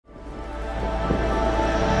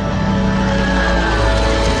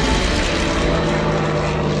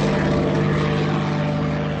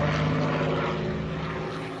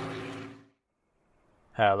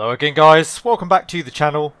Hello again guys, welcome back to the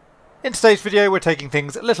channel. In today's video we're taking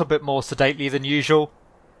things a little bit more sedately than usual.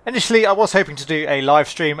 Initially I was hoping to do a live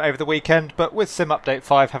stream over the weekend, but with Sim Update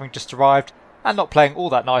 5 having just arrived and not playing all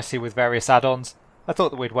that nicely with various add-ons, I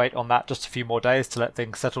thought that we'd wait on that just a few more days to let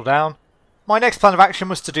things settle down. My next plan of action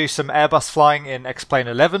was to do some Airbus flying in X-Plane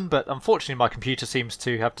 11, but unfortunately my computer seems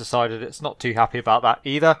to have decided it's not too happy about that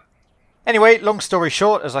either. Anyway, long story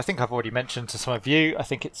short, as I think I've already mentioned to some of you, I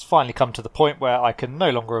think it's finally come to the point where I can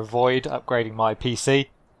no longer avoid upgrading my PC.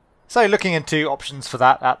 So looking into options for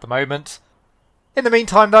that at the moment. In the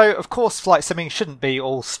meantime though, of course flight simming shouldn't be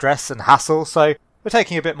all stress and hassle, so we're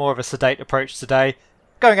taking a bit more of a sedate approach today.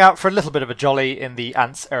 Going out for a little bit of a jolly in the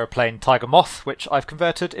Ants Aeroplane Tiger Moth, which I've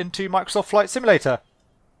converted into Microsoft Flight Simulator.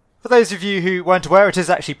 For those of you who weren't aware, it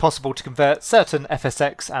is actually possible to convert certain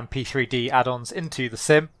FSX and P3D add-ons into the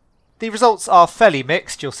sim. The results are fairly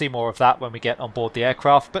mixed, you'll see more of that when we get on board the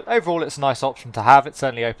aircraft, but overall it's a nice option to have. It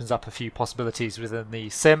certainly opens up a few possibilities within the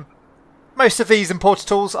sim. Most of these importer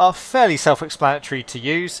tools are fairly self-explanatory to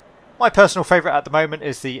use. My personal favourite at the moment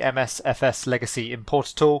is the MSFS Legacy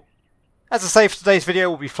Importer tool. As I say, for today's video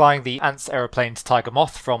we'll be flying the Ants Aeroplanes Tiger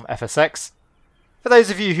Moth from FSX. For those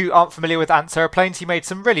of you who aren't familiar with Ants Aeroplanes, he made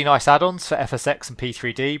some really nice add-ons for FSX and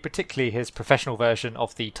P3D, particularly his professional version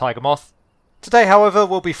of the Tiger Moth. Today, however,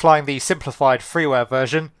 we'll be flying the simplified freeware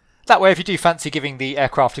version. That way, if you do fancy giving the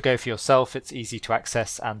aircraft a go for yourself, it's easy to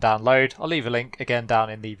access and download. I'll leave a link again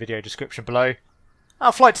down in the video description below.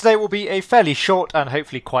 Our flight today will be a fairly short and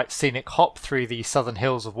hopefully quite scenic hop through the southern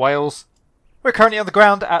hills of Wales. We're currently on the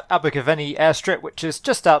ground at Abergavenny airstrip, which is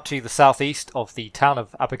just out to the southeast of the town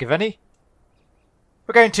of Abergavenny.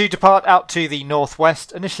 We're going to depart out to the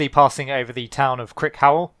northwest, initially passing over the town of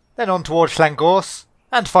Crickhowell, then on towards Llangors,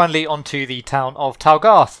 and finally onto the town of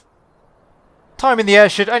Talgarth. Time in the air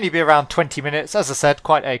should only be around 20 minutes, as I said,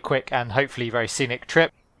 quite a quick and hopefully very scenic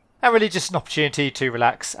trip, and really just an opportunity to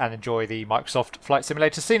relax and enjoy the Microsoft Flight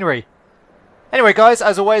Simulator scenery. Anyway guys,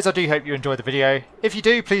 as always I do hope you enjoy the video. If you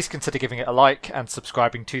do, please consider giving it a like and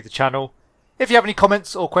subscribing to the channel. If you have any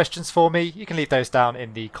comments or questions for me, you can leave those down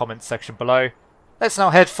in the comments section below. Let's now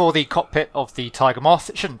head for the cockpit of the Tiger Moth.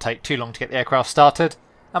 It shouldn't take too long to get the aircraft started,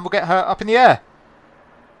 and we'll get her up in the air.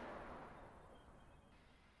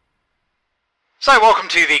 So welcome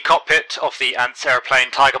to the cockpit of the Ants Aeroplane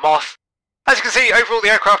Tiger Moth. As you can see, overall the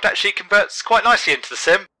aircraft actually converts quite nicely into the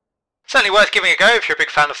sim. Certainly worth giving a go if you're a big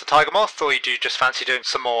fan of the Tiger Moth, or you do just fancy doing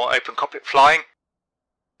some more open cockpit flying.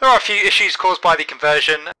 There are a few issues caused by the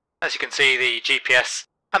conversion. As you can see, the GPS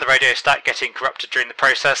and the radio stack getting corrupted during the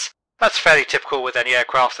process. That's fairly typical with any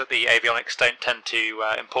aircraft that the avionics don't tend to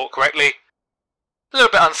import correctly. A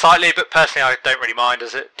little bit unsightly, but personally I don't really mind,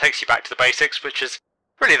 as it takes you back to the basics, which is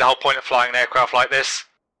really the whole point of flying an aircraft like this.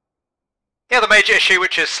 The other major issue,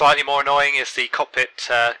 which is slightly more annoying, is the cockpit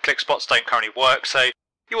click spots don't currently work, so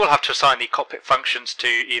you will have to assign the cockpit functions to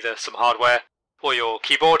either some hardware or your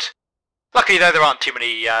keyboard. Luckily though, there aren't too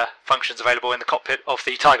many functions available in the cockpit of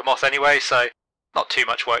the Tiger Moth anyway, so not too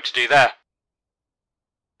much work to do there.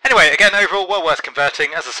 Anyway, again, overall well worth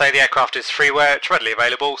converting. As I say, the aircraft is freeware, it's readily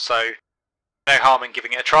available, so no harm in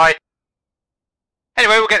giving it a try.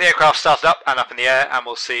 Anyway, we'll get the aircraft started up and up in the air, and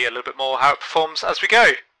we'll see a little bit more how it performs as we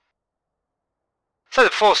go. So the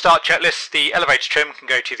before start checklist, the elevator trim can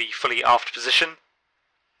go to the fully aft position.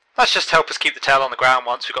 That's just to help us keep the tail on the ground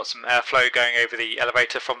once we've got some airflow going over the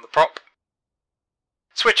elevator from the prop.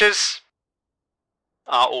 Switches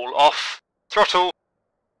are all off. Throttle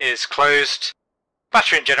is closed.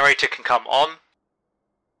 Battery and generator can come on.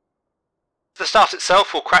 The start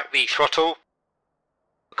itself will crack the throttle.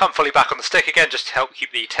 We'll come fully back on the stick again just to help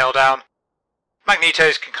keep the tail down.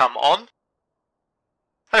 Magnetos can come on.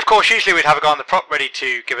 And of course usually we'd have a guy on the prop ready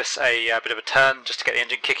to give us a bit of a turn just to get the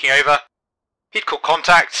engine kicking over. He'd call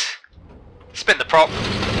contact, spin the prop,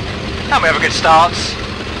 and we have a good start.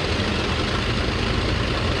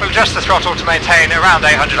 We'll adjust the throttle to maintain around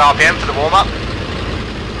 800 RPM for the warm-up.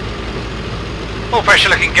 All pressure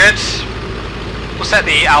looking good. We'll set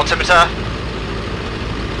the altimeter.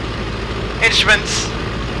 Instruments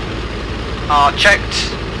are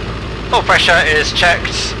checked. All pressure is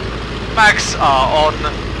checked. Mags are on.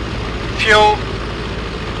 Fuel.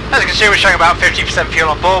 As you can see, we're showing about 50% fuel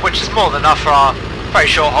on board, which is more than enough for our very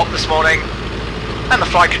short hop this morning. And the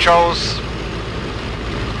flight controls.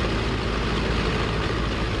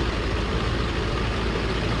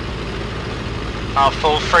 Are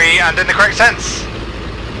full free and in the correct sense.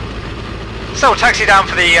 So we'll taxi down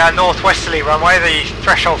for the northwesterly runway. The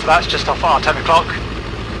threshold for that's just off our 10 o'clock.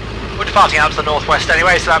 We're departing out to the northwest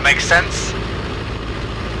anyway, so that makes sense.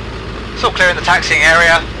 It's all clear in the taxiing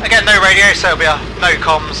area. Again, no radio, so it'll be a no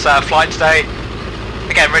comms flight today.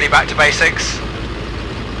 Again, really back to basics.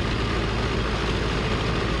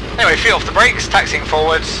 Anyway, feet off the brakes, taxiing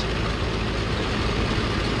forwards.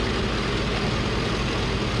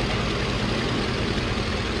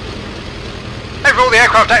 Overall, the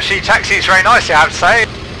aircraft actually taxis very nicely, I have to say.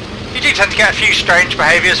 You do tend to get a few strange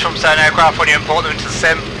behaviours from certain aircraft when you import them into the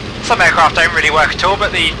sim. Some aircraft don't really work at all,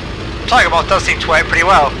 but the Tiger Moth does seem to work pretty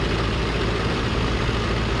well.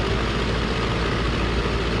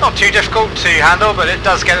 Not too difficult to handle, but it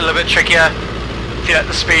does get a little bit trickier if you let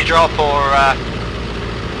the speed drop, or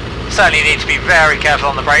certainly you need to be very careful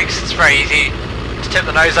on the brakes. It's very easy to tip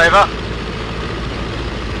the nose over.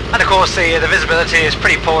 And of course the visibility is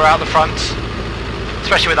pretty poor out the front,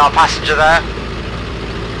 especially with our passenger there.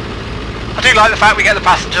 I do like the fact we get the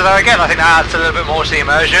passenger there again. I think that adds a little bit more to the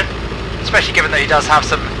immersion, especially given that he does have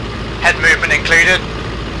some head movement included.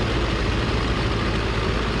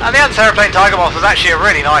 And the Ants Aeroplane Tiger Moth was actually a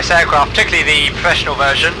really nice aircraft, particularly the professional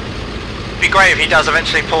version. It'd be great if he does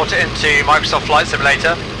eventually port it into Microsoft Flight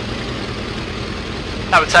Simulator.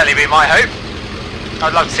 That would certainly be my hope.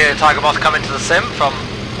 I'd love to see a Tiger Moth come into the sim from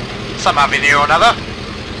some avenue or another.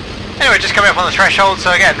 Anyway, just coming up on the threshold, so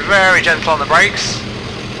again, very gentle on the brakes.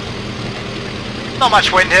 Not much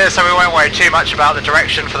wind here, so we won't worry too much about the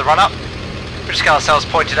direction for the run-up. We'll just get ourselves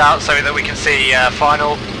pointed out so that we can see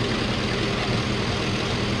final.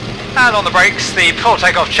 And on the brakes, the before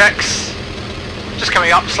takeoff checks. Just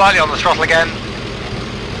coming up slightly on the throttle again.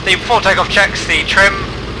 The before takeoff checks, the trim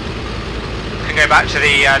can go back to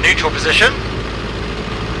the neutral position.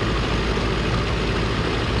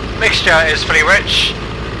 Mixture is fully rich.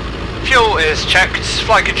 Fuel is checked.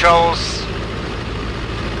 Flight controls.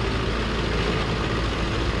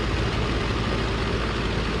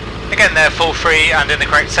 Again, they're full free and in the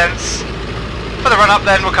correct sense. For the run up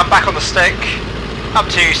then, we'll come back on the stick up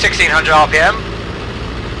to 1600 RPM.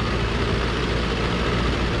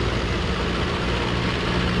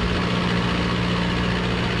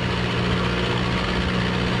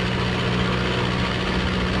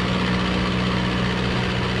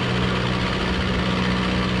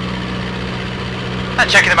 And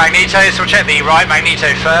checking the magnetos, we'll check the right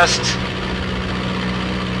magneto first.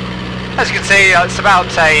 As you can see, it's about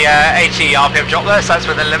a 80 RPM drop there, so that's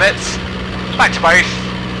within limits. Back to both.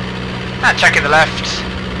 And checking the left.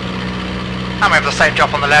 And we have the same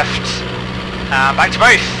drop on the left. And back to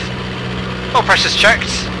both. All pressures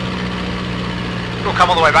checked. We'll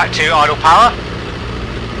come all the way back to idle power.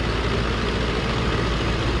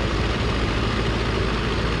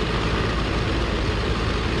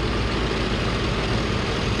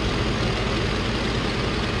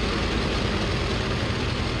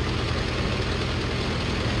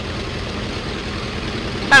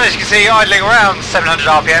 And as you can see, idling around 700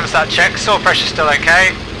 RPM, so that checks, all pressure still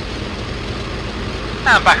okay.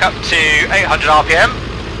 And back up to 800 RPM.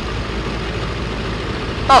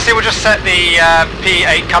 Lastly, we'll just set the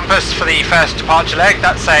P8 compass for the first departure leg.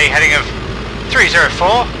 That's a heading of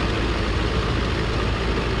 304.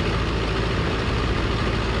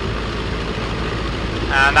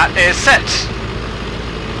 And that is set.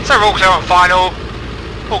 So we're all clear on final,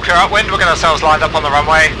 all clear upwind, we'll get ourselves lined up on the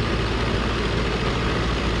runway.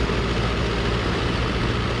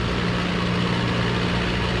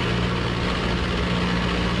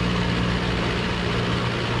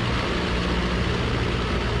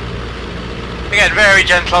 Again, very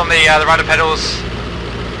gentle on the rudder pedals.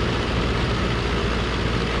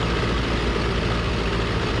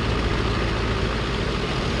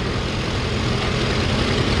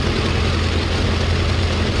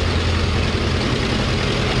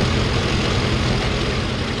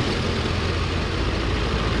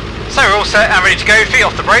 So we're all set and ready to go. Feet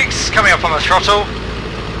off the brakes, coming up on the throttle.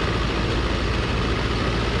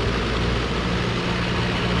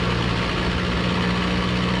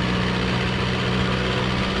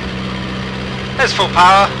 There's full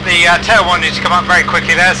power. The tail one needs to come up very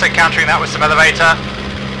quickly there, so countering that with some elevator.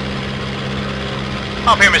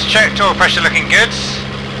 RPM is checked, oil pressure looking good.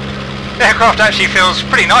 The aircraft actually feels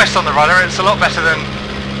pretty nice on the rudder. It's a lot better than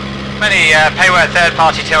many payware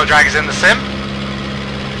third-party tail draggers in the sim.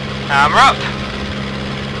 We're up.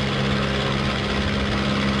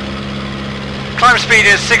 Climb speed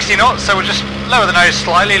is 60 knots, so we'll just lower the nose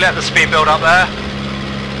slightly, let the speed build up there.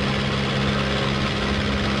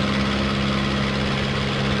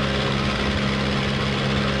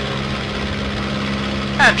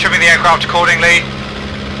 And trimming the aircraft accordingly.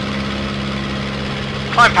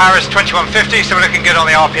 Climb power is 2150, so we're looking good on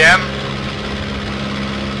the RPM.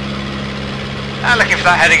 And looking for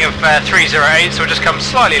that heading of 308, so we'll just come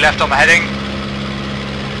slightly left on the heading.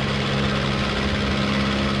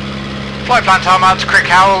 Flight plan time out to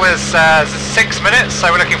Crickhowell is 6 minutes, so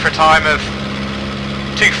we're looking for a time of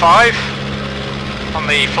 2:05 on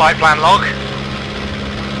the flight plan log.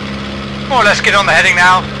 More or less good on the heading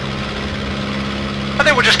now. I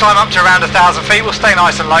think we'll just climb up to around 1,000 feet. We'll stay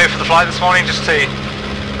nice and low for the flight this morning just to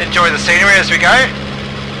enjoy the scenery as we go.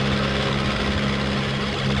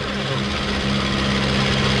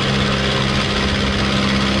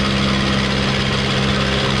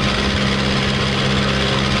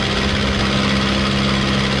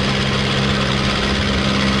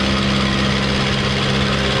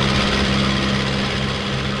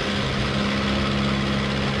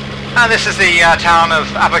 And this is the town of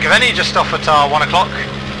Abergavenny, just off at 1 o'clock.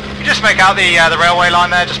 You just make out the railway line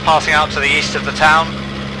there, just passing out to the east of the town.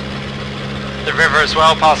 The river as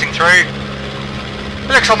well, passing through. It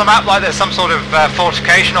looks on the map like there's some sort of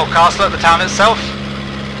fortification or castle at the town itself.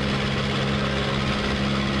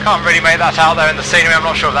 Can't really make that out there in the scenery. I'm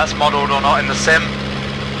not sure if that's modelled or not in the sim.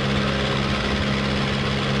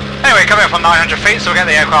 Anyway, coming up on 900 feet, so we'll get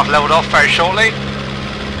the aircraft levelled off very shortly.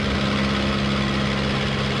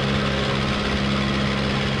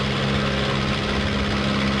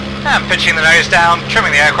 And pitching the nose down,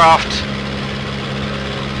 trimming the aircraft.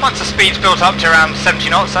 Once the speed's built up to around 70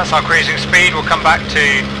 knots, that's our cruising speed, we'll come back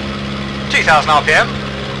to 2000 RPM.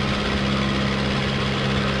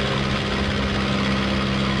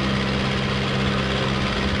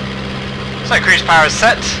 So cruise power is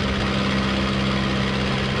set.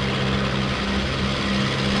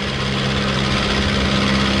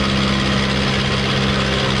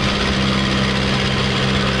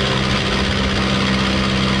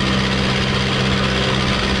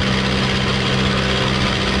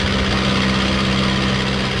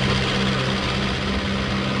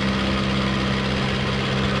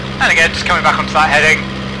 And again, just coming back onto that heading.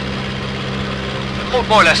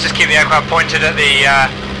 More or less just keep the aircraft pointed at the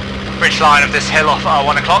ridge line of this hill off at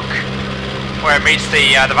 1 o'clock, where it meets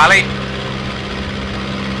the valley.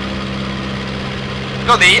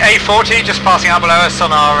 Got the A40 just passing out below us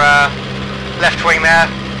on our left wing there.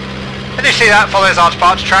 Initially that follows our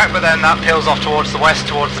departure track, but then that peels off towards the west,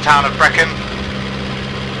 towards the town of Brecon.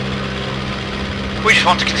 We just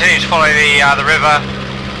want to continue to follow the river.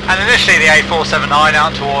 And initially the A479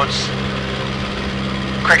 out towards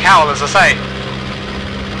Crickhowell, as I say.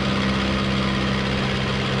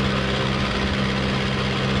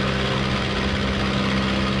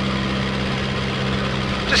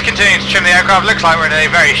 Just continuing to trim the aircraft. Looks like we're in a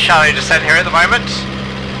very shallow descent here at the moment.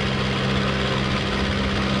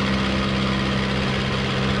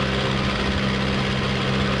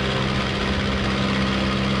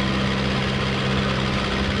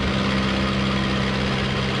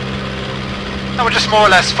 And we'll just more or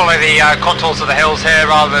less follow the contours of the hills here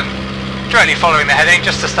rather than directly following the heading,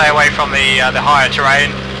 just to stay away from the higher terrain,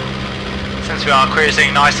 since we are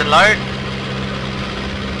cruising nice and low.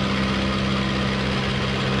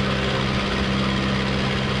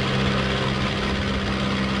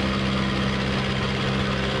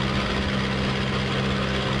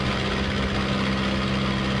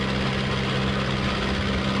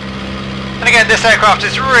 And again, this aircraft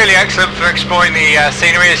is really excellent for exploring the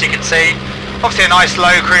scenery, as you can see. Obviously a nice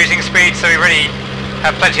low cruising speed, so we really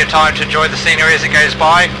have plenty of time to enjoy the scenery as it goes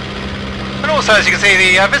by. And also, as you can see,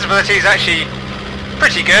 the visibility is actually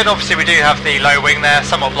pretty good. Obviously we do have the low wing there,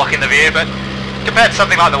 somewhat blocking the view, but compared to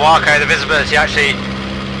something like the Warthog, the visibility actually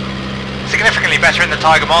significantly better in the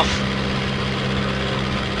Tiger Moth.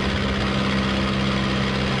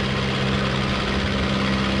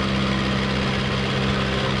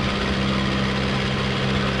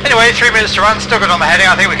 Anyway, 3 minutes to run, still good on the heading.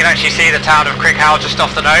 I think we can actually see the town of Crickhowell just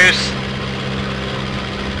off the nose.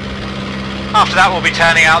 After that we'll be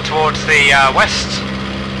turning out towards the west,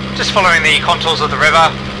 just following the contours of the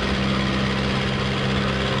river.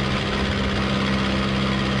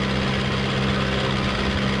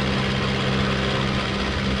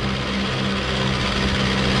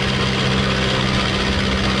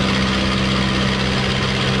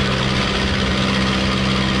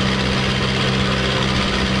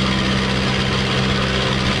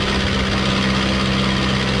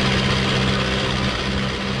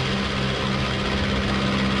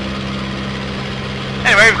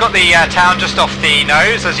 Anyway, we've got the town just off the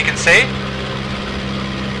nose, as you can see.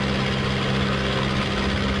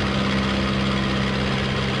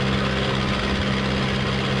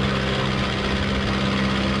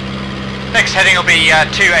 Next heading will be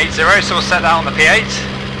 280, so we'll set that on the P8.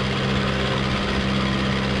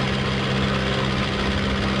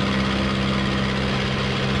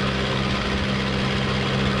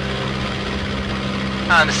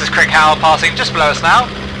 And this is Crickhowell passing just below us now.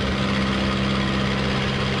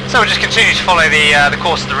 So we'll just continue to follow the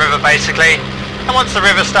course of the river basically, and once the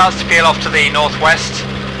river starts to peel off to the northwest,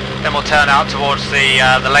 then we'll turn out towards the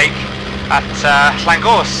lake at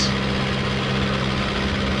Llangors.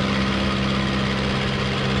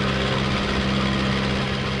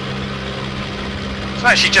 So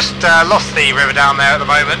I actually just lost the river down there at the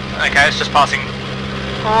moment. Okay, it's just passing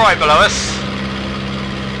right below us.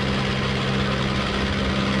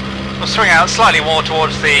 We'll swing out slightly more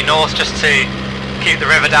towards the north just to keep the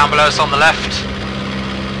river down below us on the left.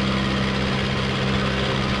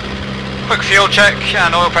 Quick fuel check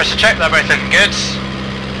and oil pressure check, they're both looking good.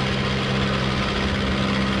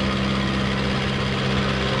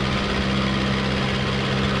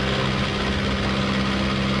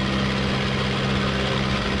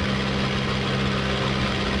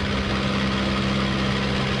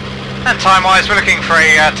 And time wise we're looking for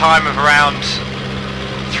a time of around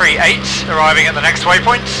 3:08 arriving at the next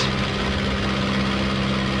waypoint.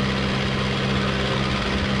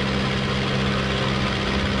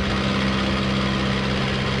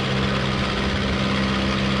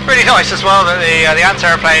 Really nice as well that the Ants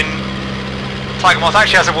Aeroplane Tiger Moth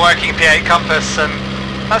actually has a working P8 compass, and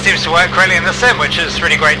that seems to work greatly in the sim, which is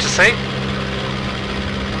really great to see.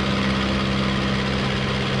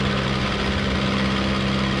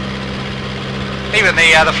 Even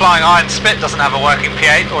the Flying Iron Spit doesn't have a working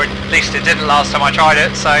P8, or at least it didn't last time I tried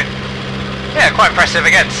it, so yeah, quite impressive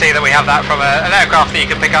again to see that we have that from an aircraft that you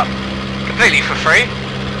can pick up completely for free.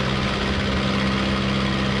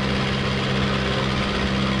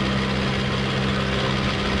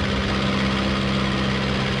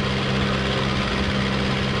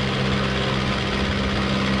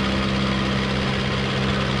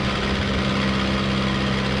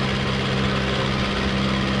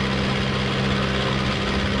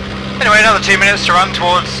 Anyway, another 2 minutes to run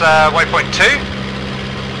towards waypoint 2,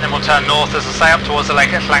 and then we'll turn north, as I say, up towards the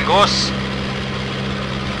lake at Llangors.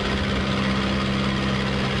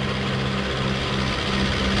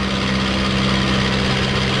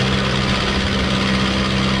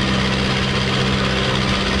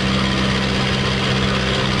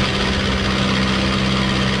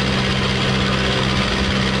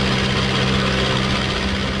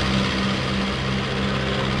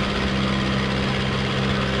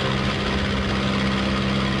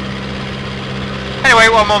 Anyway,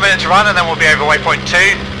 1 more minute to run and then we'll be over waypoint 2.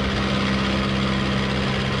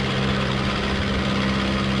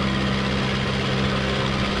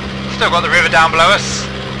 Still got the river down below us.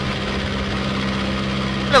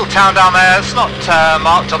 Little town down there, it's not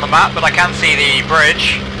marked on the map, but I can see the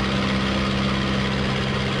bridge.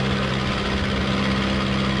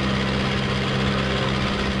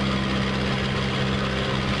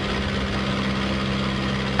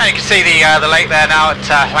 And you can see the lake there now at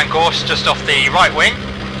Llangors, just off the right wing.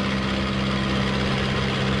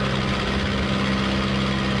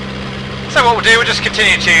 So what we'll do, we'll just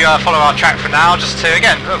continue to follow our track for now, just to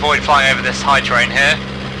again avoid flying over this high terrain here.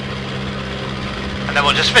 And then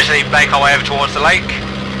we'll just visually make our way over towards the lake.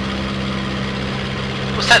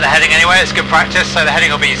 We'll set the heading anyway, it's good practice, so the heading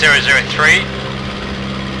will be 003.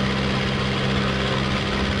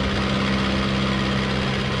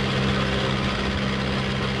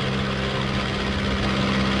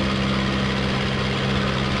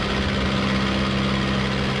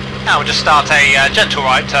 Now we'll just start a gentle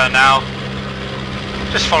right turn now,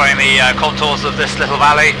 just following the contours of this little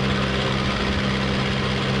valley.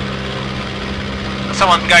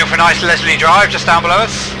 Someone going for a nice leisurely drive just down below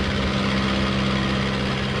us.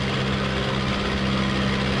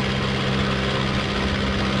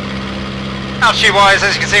 Altitude wise,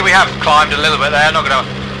 as you can see, we have climbed a little bit there, not going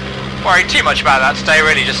to worry too much about that today,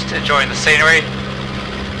 really just enjoying the scenery.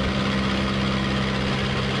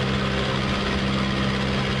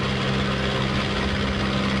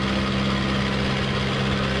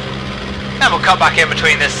 And we'll cut back in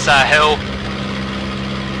between this hill,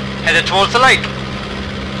 headed towards the lake.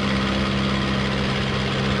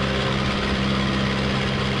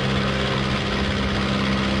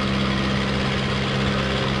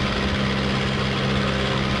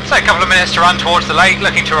 So a couple of minutes to run towards the lake,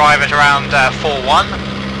 looking to arrive at around 4:1.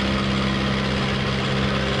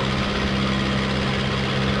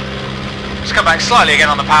 Just come back slightly again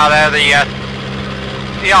on the power there,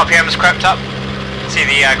 the RPM's crept up. See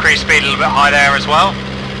the cruise speed a little bit high there as well.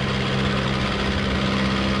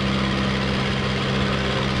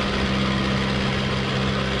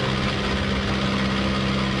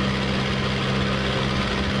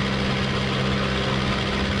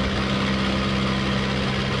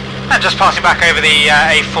 And just passing back over the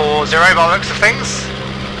A40 by the looks of things,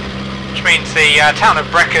 which means the town of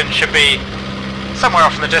Brecon should be somewhere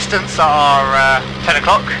off in the distance at our 10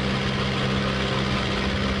 o'clock.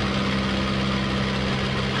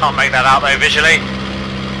 Can't make that out though visually.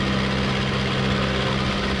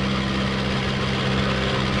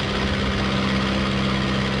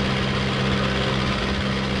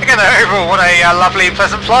 Again, overall, what a lovely,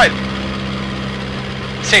 pleasant flight.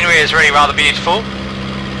 Scenery is really rather beautiful.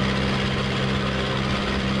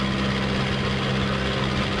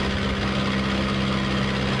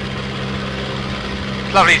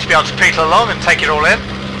 Lovely to be able to pedal along and take it all in.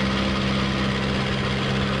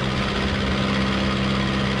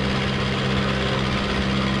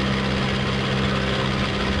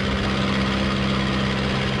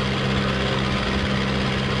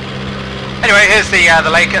 Anyway, here's the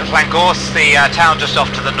lake at Talgarth, the town just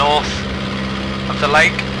off to the north of the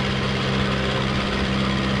lake.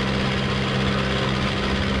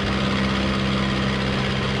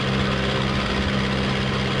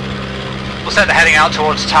 We'll set the heading out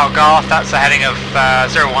towards Talgarth. That's the heading of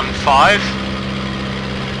 015.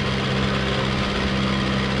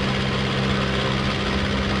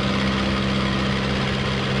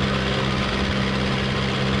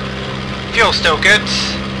 Fuel's still good.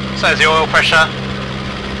 So is the oil pressure.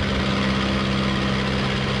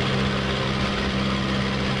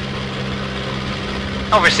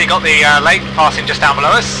 Obviously got the lake passing just down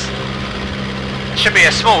below us. It should be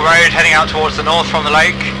a small road heading out towards the north from the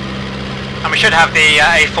lake. And we should have the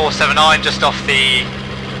A479 just off the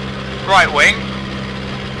right wing.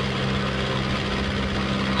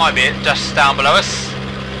 Might be it just down below us.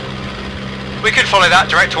 We could follow that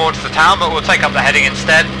direct towards the town, but we'll take up the heading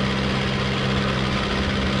instead.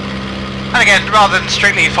 And again, rather than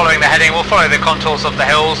strictly following the heading, we'll follow the contours of the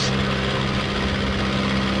hills.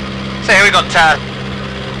 So here we've got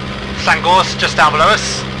Talgarth just down below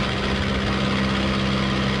us.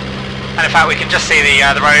 And in fact we can just see the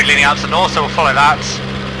road leading out to the north, so we'll follow that.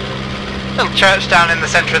 Little church down in the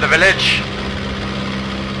centre of the village.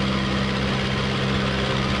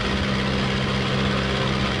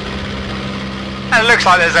 And it looks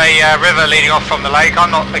like there's a river leading off from the lake.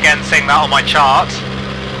 I'm not again seeing that on my chart.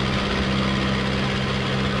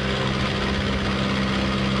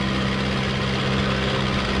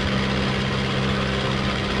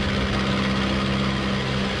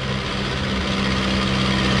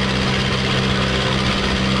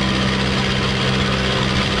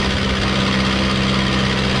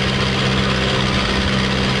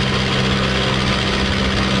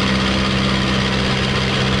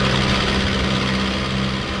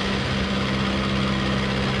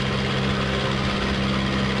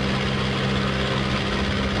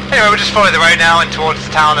 Anyway, we'll just follow the road now and towards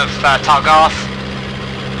the town of Talgarth.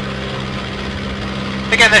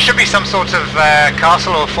 Again, there should be some sort of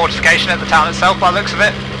castle or fortification at the town itself by the looks of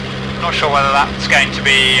it. Not sure whether that's going to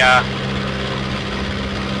be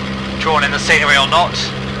drawn in the scenery or not.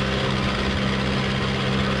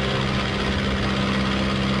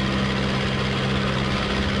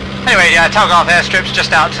 Anyway, Talgarth airstrip's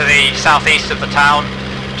just out to the southeast of the town,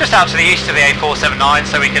 just out to the east of the A479,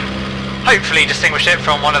 so we can hopefully distinguish it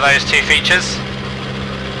from one of those two features.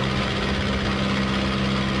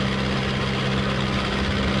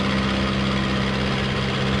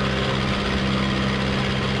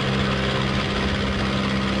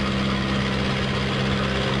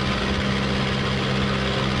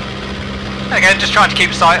 And again, just trying to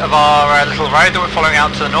keep sight of our little road that we're following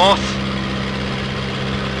out to the north.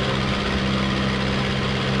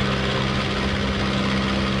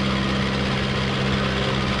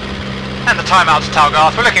 And the time out to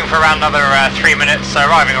Talgarth, we're looking for around another 3 minutes, so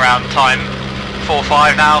arriving around time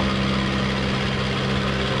 4:05 now.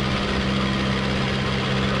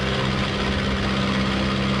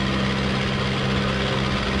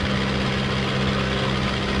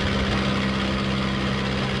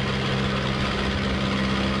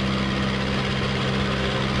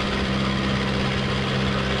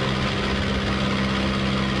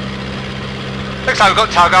 Looks like we've got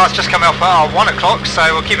Talgarth just coming off at 1 o'clock, so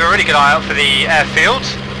we'll keep a really good eye out for the airfield.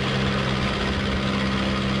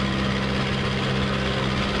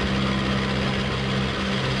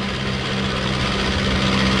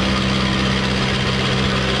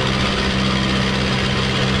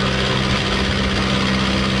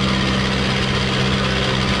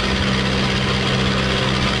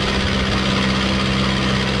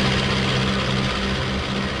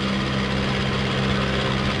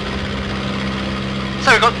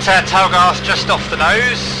 So we've got Talgarth just off the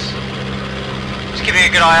nose. Just keeping a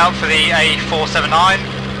good eye out for the A479.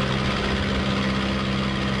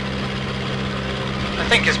 I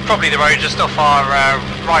think it's probably the road just off our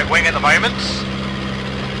right wing at the moment.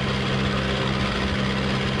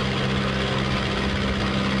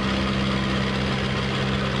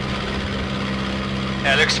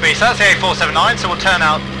 Yeah, it looks to be. So that's the A479, so we'll turn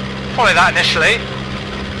out Follow that initially.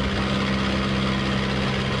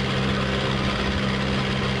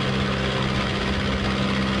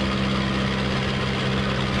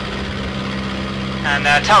 And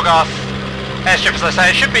Talgarth airstrip, as I say,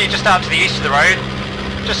 it should be just out to the east of the road,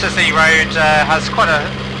 just as the road has quite a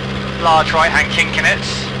large right-hand kink in it.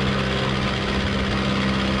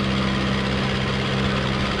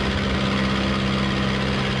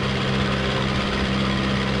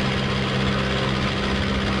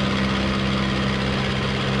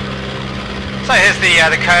 So here's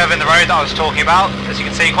the curve in the road that I was talking about. As you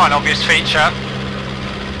can see, quite an obvious feature.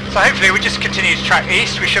 So hopefully we just continue to track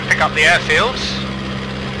east, we should pick up the airfield.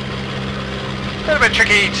 A little bit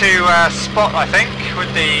tricky to spot, I think, with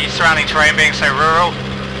the surrounding terrain being so rural.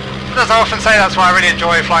 But as I often say, that's why I really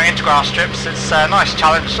enjoy flying into grass strips. It's a nice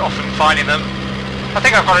challenge often finding them. I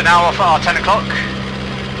think I've got it now off at our 10 o'clock.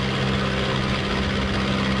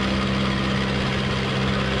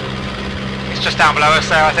 It's just down below us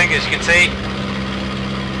there, I think, as you can see.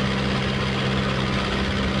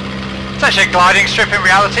 It's actually a gliding strip in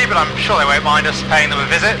reality, but I'm sure they won't mind us paying them a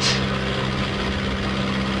visit.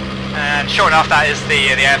 And sure enough, that is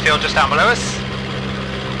the airfield just down below us.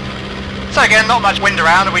 So again, not much wind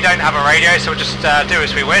around, and we don't have a radio, so we'll just do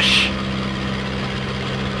as we wish.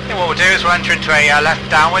 I think what we'll do is we'll enter into a left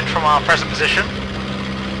downwind from our present position.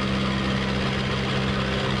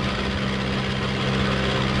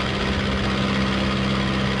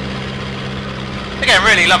 Again,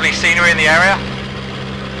 really lovely scenery in the area.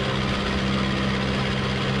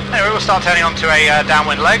 Anyway, we'll start turning onto a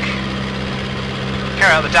downwind leg.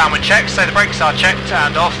 Carry out the downwind checks, so the brakes are checked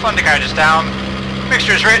and off, undercarriage is down,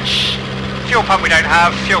 mixture is rich, fuel pump we don't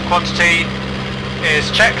have, fuel quantity is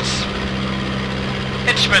checked,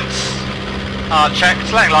 instruments are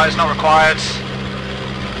checked, landing light is not required,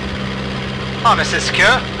 harness is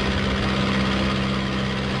secure.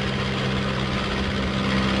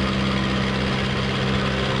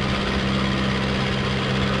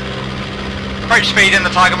 Approach speed in the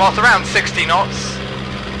Tiger Moth around 60 knots.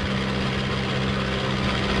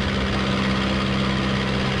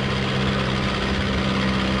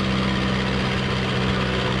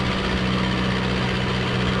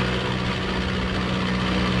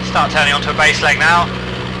 Start turning onto a base leg now.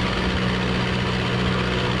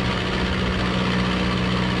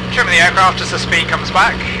 Trimming the aircraft as the speed comes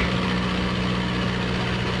back.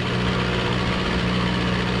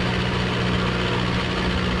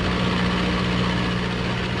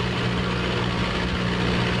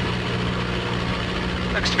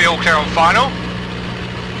 Looks to be all clear on final.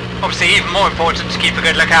 Obviously even more important to keep a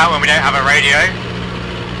good lookout when we don't have a radio.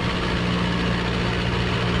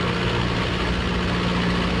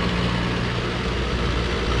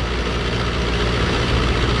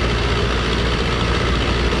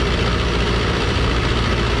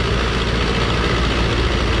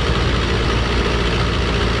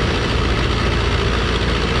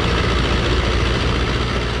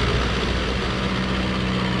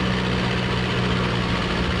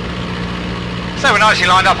 So we're nicely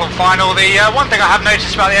lined up on final. The one thing I have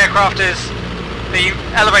noticed about the aircraft is the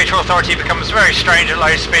elevator authority becomes very strange at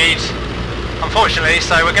low speed, unfortunately,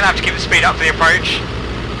 so we're going to have to keep the speed up for the approach.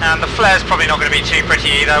 And the flare's probably not going to be too pretty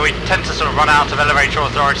either. We tend to sort of run out of elevator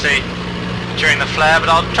authority during the flare, but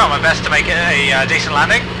I'll try my best to make it a decent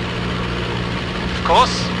landing, of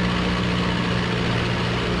course.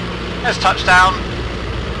 There's touchdown.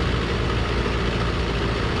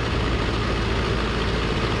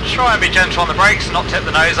 Try and be gentle on the brakes and not tip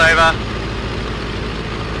the nose over.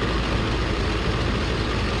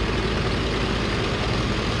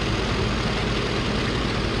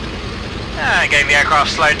 And getting the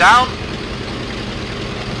aircraft slowed down.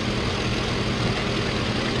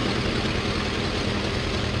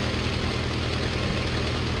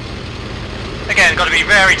 Again, got to be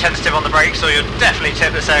very tentative on the brakes or you'll definitely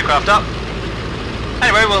tip this aircraft up.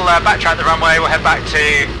 Anyway, we'll backtrack the runway, we'll head back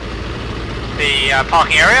to the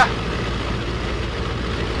parking area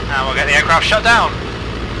and we'll get the aircraft shut down.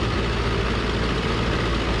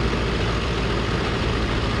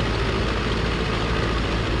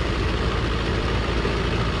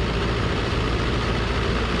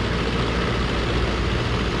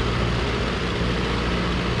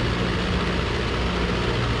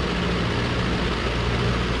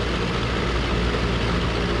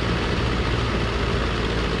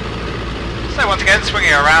 So once again,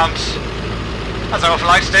 swinging around, as I often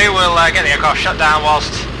like to do, we'll get the aircraft shut down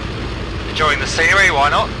whilst enjoying the scenery, why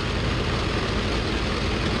not?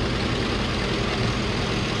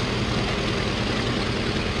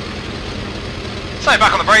 So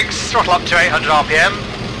back on the brakes, throttle up to 800 RPM.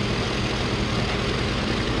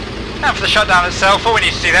 And for the shutdown itself, all we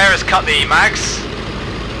need to do there is cut the mags.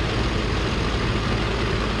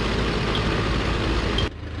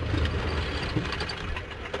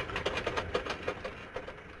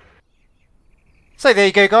 So there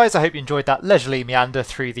you go guys, I hope you enjoyed that leisurely meander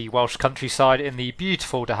through the Welsh countryside in the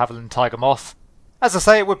beautiful De-Havilland Tiger Moth. As I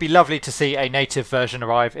say, it would be lovely to see a native version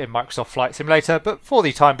arrive in Microsoft Flight Simulator, but for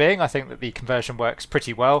the time being I think that the conversion works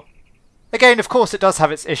pretty well. Again, of course it does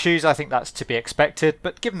have its issues, I think that's to be expected,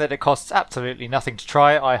 but given that it costs absolutely nothing to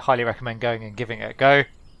try, I highly recommend going and giving it a go.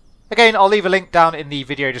 Again, I'll leave a link down in the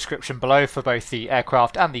video description below for both the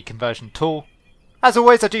aircraft and the conversion tool. As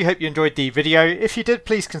always, I do hope you enjoyed the video. If you did,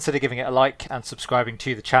 please consider giving it a like and subscribing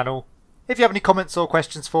to the channel. If you have any comments or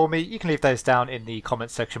questions for me, you can leave those down in the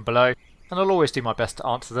comments section below, and I'll always do my best to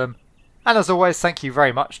answer them. And as always, thank you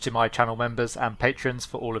very much to my channel members and patrons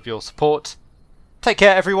for all of your support. Take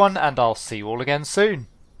care everyone, and I'll see you all again soon.